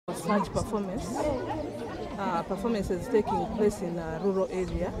such performances taking place in a rural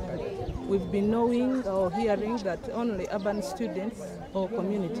area. We've been knowing or hearing that only urban students or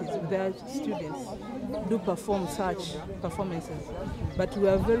communities with their students do perform such performances. But we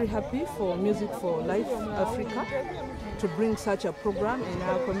are very happy for Music for Life Africa to bring such a program in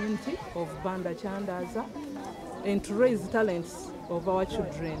our community of Banda Chandaza and to raise talents of our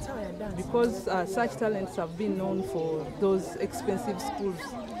children, because such talents have been known for those expensive schools,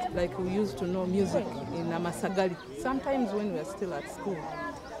 like we used to know music in Amasagali, sometimes when we are still at school.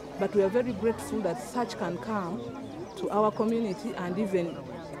 But we are very grateful that such can come to our community, and even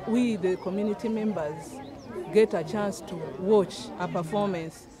we, the community members, get a chance to watch a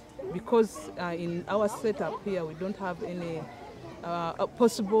performance, because in our setup here we don't have any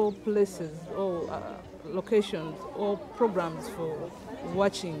possible places or locations or programs for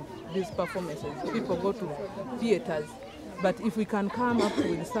watching these performances. People go to theaters, but if we can come up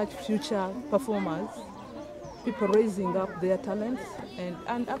with such future performers, people raising up their talents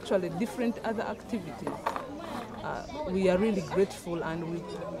and actually different other activities, we are really grateful, and we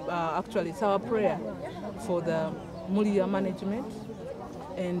actually it's our prayer for the Mulia management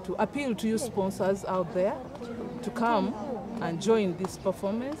and to appeal to you sponsors out there to come and join this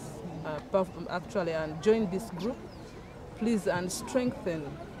performance, and join this group, please, and strengthen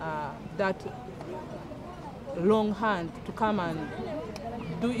that long hand to come and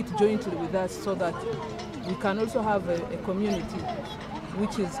do it jointly with us, so that we can also have a community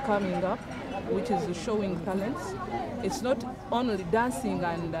which is coming up, which is showing talents. It's not only dancing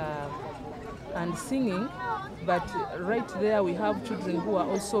and singing, but right there we have children who are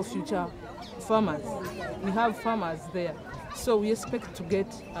also future farmers. We have farmers there. So we expect to get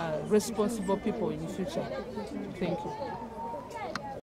responsible people in the future. Thank you.